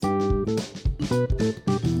All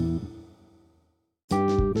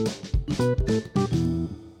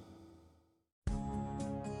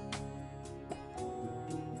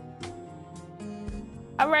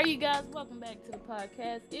right, you guys, welcome back to the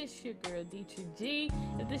podcast. It's your girl, Dietrich G.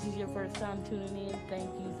 If this is your first time tuning in, thank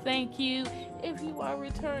you, thank you. If you are a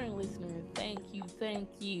return listener, thank you, thank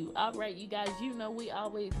you. All right, you guys, you know we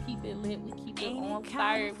always keep it lit, we keep it on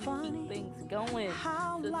fire, we keep things going.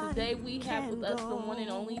 So today we have with us the one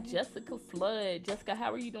and only Jessica Flood. Jessica,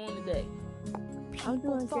 how are you doing today? I'm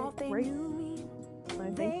doing great.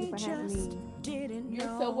 Thank you for having me.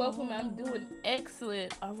 You're so welcome. I'm doing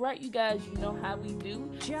excellent. All right, you guys, you know how we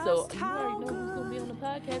do. So you already know who's gonna be on the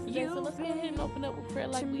podcast today. So let's go ahead and open up with prayer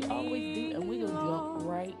like we always do, and we're gonna jump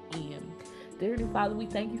right in. Dear Heavenly Father, we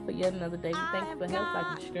thank you for yet another day. We thank you for health, life,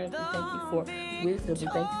 and strength. We thank you for wisdom. We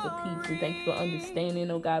thank you for peace. We thank you for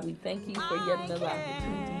understanding, oh God. We thank you for yet another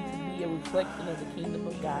opportunity to be a reflection of the kingdom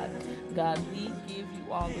of God. God, we give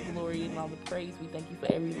you all the glory and all the praise. We thank you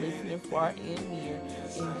for every listener, far and near.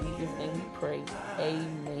 In Jesus' name we pray.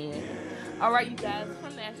 Amen. All right, you guys,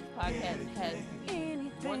 From the Ashes Podcast has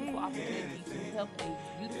the wonderful opportunity to help a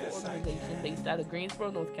beautiful organization based out of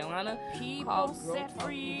Greensboro, North Carolina, called Girl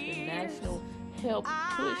Talk International, help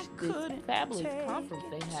push this fabulous conference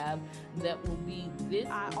they have that will be this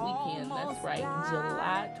weekend. That's right,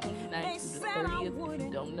 July 29th through the 30th. If you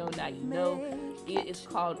don't know, now you know. It is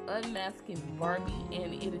called Unmasking Barbie,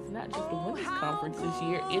 and it is not just a women's conference this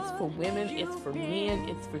year. It's for women, it's for men,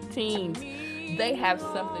 it's for teens. They have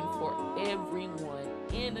something for everyone.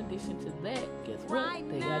 In addition to that, guess what?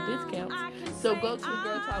 They got discounts. So go to the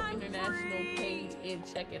Girl Talk International page and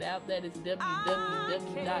check it out. That is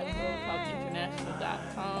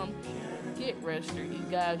www.girltalkinternational.com. Get registered, you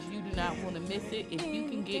guys. You do not want to miss it. If you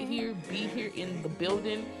can get here, be here in the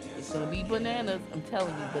building. It's going to be bananas, I'm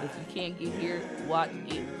telling you. But if you can't get here, watch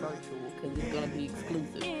it virtual because it's going to be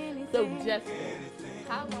exclusive. So, Jessica,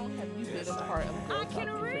 how long have you been a part of Girl Talk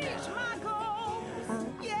International? I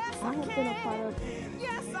have been a part of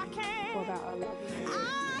for about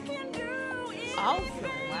 11 years.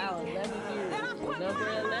 Awesome. Wow, 11 years. The number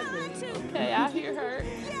 11. Okay, I hear her.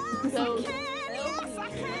 So, tell me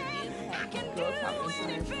what impact Girl Talk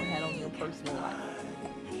International had on your personal life.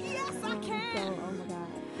 Oh my God.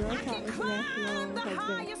 Girl Talk International has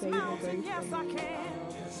been a saving grace for me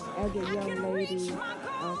as a young lady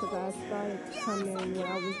because I started coming when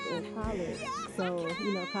I was in college. So,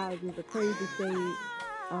 college is a crazy stage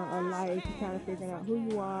of life. You're kind of figuring out who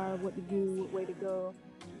you are, what to do, what way to go,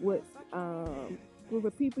 what group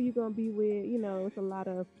of people you're going to be with. It's a lot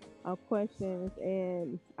of questions,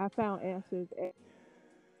 and I found answers.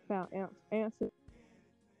 Answers.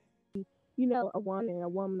 A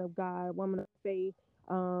woman of God, a woman of faith,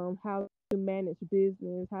 how to manage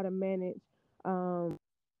business, how to manage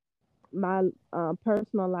my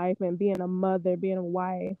personal life, and being a mother, being a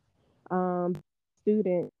wife,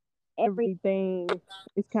 student, everything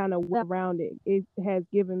is kind of around it. It has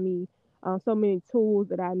given me so many tools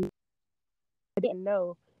that I didn't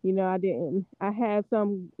know. I had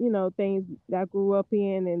some, things that I grew up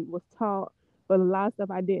in and was taught, but a lot of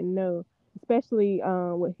stuff I didn't know, especially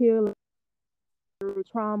with healing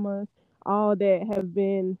traumas, all that have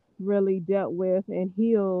been really dealt with and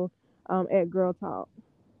healed at Girl Talk.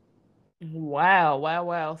 Wow, wow,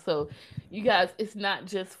 wow. So, you guys, it's not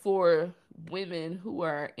just for women who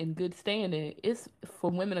are in good standing, it's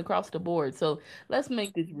for women across the board. So, let's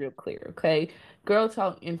make this real clear, okay? Girl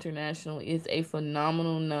Talk International is a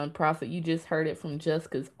phenomenal nonprofit. You just heard it from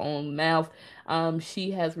Jessica's own mouth.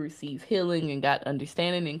 She has received healing and got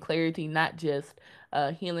understanding and clarity, not just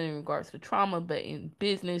healing in regards to trauma, but in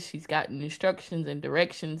business. She's gotten instructions and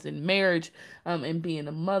directions in marriage, and being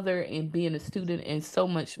a mother and being a student and so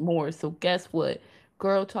much more. So guess what?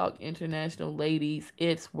 Girl Talk International, ladies,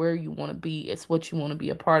 it's where you want to be. It's what you want to be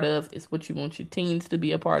a part of. It's what you want your teens to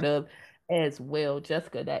be a part of as well.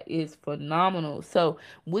 Jessica, that is phenomenal. So,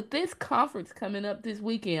 with this conference coming up this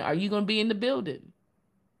weekend, are you going to be in the building?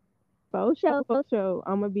 For sure, for sure.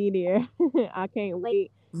 I'm gonna be there. I can't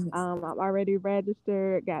wait. I'm already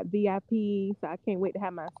registered, got VIP, so I can't wait to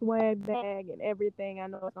have my swag bag and everything. I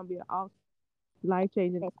know it's gonna be an awesome, life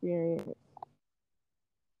changing experience.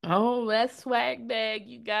 Oh, that swag bag,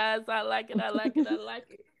 you guys. I like it. I like it. I like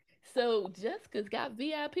it. So Jessica's got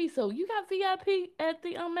VIP. So you got VIP at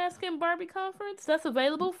the Unmasking Barbie conference that's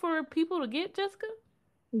available for people to get, Jessica?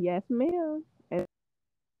 Yes, ma'am. And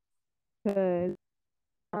because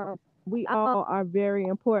we all are very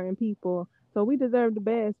important people, so we deserve the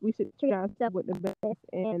best. We should treat ourselves with the best.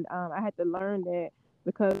 And I had to learn that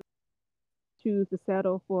because I choose to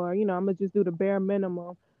settle for, I'm gonna just do the bare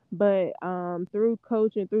minimum. But through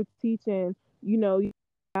coaching, through teaching, you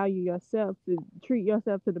value yourself to treat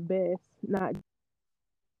yourself to the best, not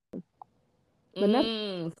but not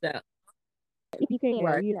So, if you can,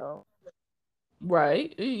 right.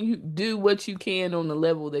 Right. You do what you can on the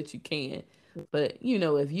level that you can. But,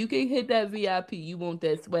 if you can hit that VIP, you want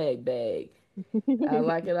that swag bag. I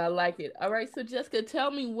like it. I like it. All right. So, Jessica,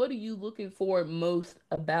 tell me, what are you looking for most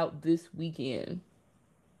about this weekend?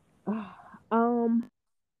 um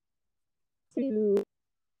to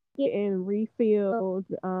getting refilled,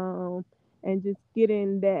 and just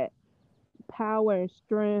getting that power and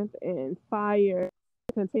strength and fire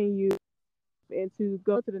to continue and to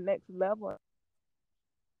go to the next level.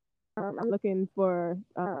 I'm looking for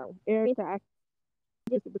areas that I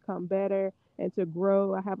just to become better and to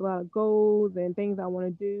grow. I have a lot of goals and things I want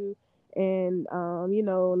to do. And,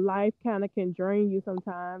 life kind of can drain you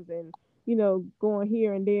sometimes. And, going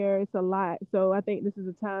here and there, it's a lot. So I think this is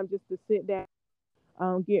a time just to sit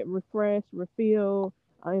down, get refreshed, refilled,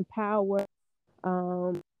 empowered,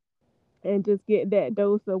 um, and just get that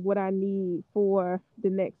dose of what I need for the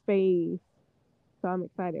next phase. So I'm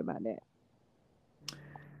excited about that.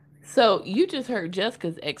 So you just heard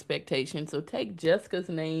Jessica's expectation. So take Jessica's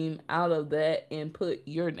name out of that and put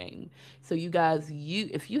your name. So you guys,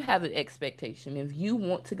 if you have an expectation, if you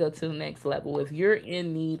want to go to the next level, if you're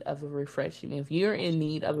in need of a refreshing, if you're in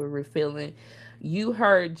need of a refilling, you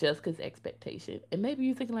heard Jessica's expectation. And maybe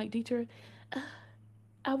you're thinking like, Dietrich,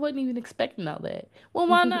 I wasn't even expecting all that. Well,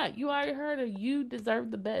 why not? You already heard her. You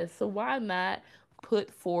deserve the best. So why not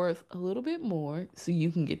put forth a little bit more so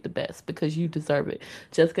you can get the best because you deserve it.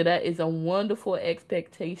 Jessica, that is a wonderful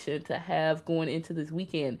expectation to have going into this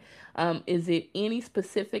weekend. Is it any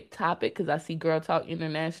specific topic? Because I see Girl Talk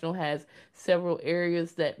International has several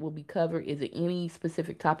areas that will be covered. Is it any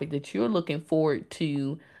specific topic that you're looking forward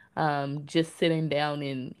to just sitting down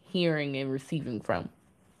and hearing and receiving from?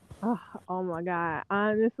 Oh, oh my God.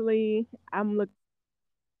 Honestly, I'm looking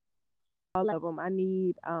at all of them. I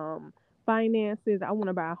need finances. I want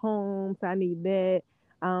to buy homes. I need that.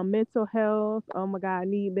 Mental health. Oh my God, I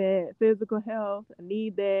need that. Physical health. I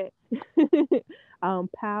need that.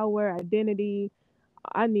 Power, identity.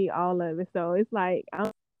 I need all of it. So it's like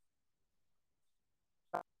I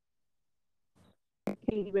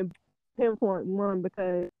can't even pinpoint one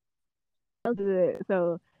because I'm good.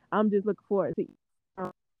 So I'm just looking forward to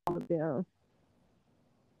all of them.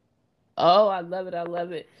 Oh, I love it. I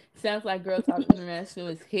love it. Sounds like Girl Talk International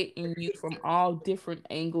is hitting you from all different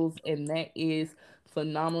angles, and that is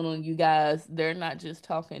phenomenal. You guys, they're not just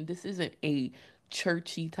talking, this isn't a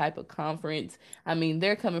churchy type of conference. I mean,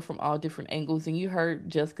 they're coming from all different angles, and you heard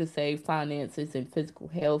Jessica say finances and physical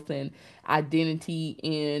health and identity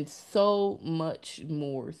and so much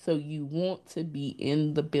more. So, you want to be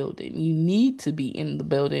in the building. You need to be in the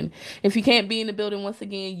building. If you can't be in the building, once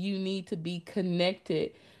again, you need to be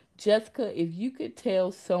connected. Jessica, if you could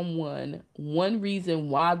tell someone one reason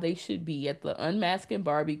why they should be at the Unmasking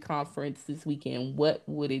Barbie conference this weekend, what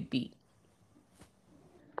would it be?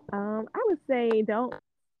 I would say don't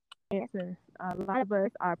answer. A lot of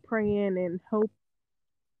us are praying and hope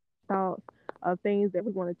thoughts of things that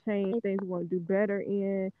we want to change, things we want to do better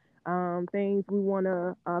in, things we want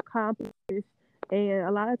to accomplish. And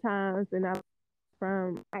a lot of times, and I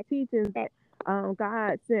from my teachings that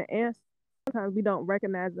God sent answers. Sometimes we don't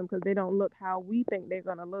recognize them because they don't look how we think they're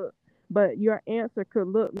gonna look. But your answer could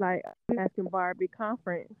look like asking Barbie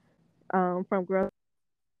conference from Girl.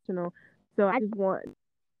 So I just want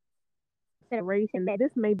celebration that this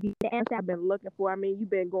may be the answer I've been looking for. I mean, you've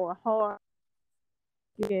been going hard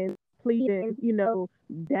and pleading,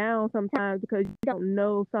 down sometimes because you don't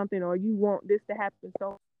know something or you want this to happen.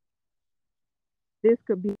 So this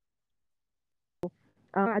could be.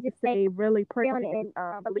 I just say really pray on it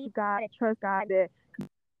and believe God and trust God that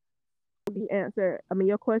will be answered. I mean,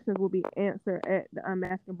 your questions will be answered at the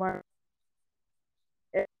Unmasking Bar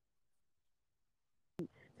to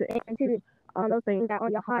answer all those things that are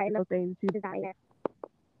on your heart and those things that you desire.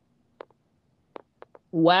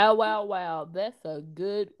 Wow, wow, wow. That's a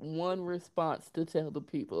good one response to tell the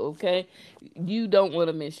people, okay? You don't want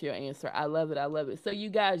to miss your answer. I love it. I love it. So, you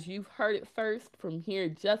guys, you've heard it first from here.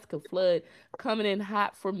 Jessica Flood coming in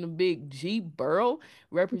hot from the big G Burrow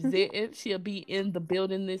representing. She'll be in the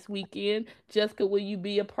building this weekend. Jessica, will you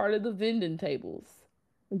be a part of the vending tables?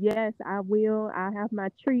 Yes, I will. I have my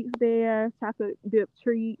treats there, chocolate dip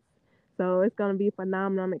treats. So it's gonna be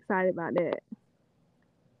phenomenal. I'm excited about that.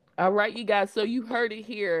 All right, you guys. So you heard it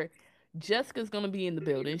here. Jessica's going to be in the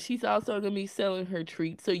building. She's also going to be selling her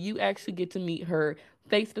treats. So you actually get to meet her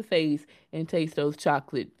face to face and taste those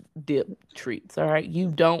chocolate dip treats. All right, you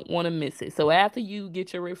don't want to miss it. So after you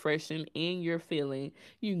get your refreshing and your filling,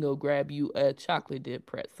 you can go grab you a chocolate dip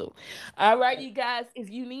pretzel. All right, you guys, if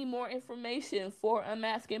you need more information for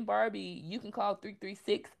Unmasking Barbie, you can call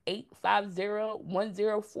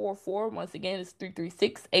 336-850-1044. Once again, it's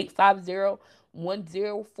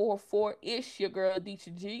 336-850-1044. It's your girl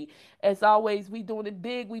Deecha G. As always, we doing it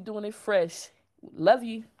big, we doing it fresh. Love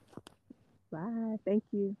you. Bye. Thank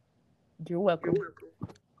you. You're welcome.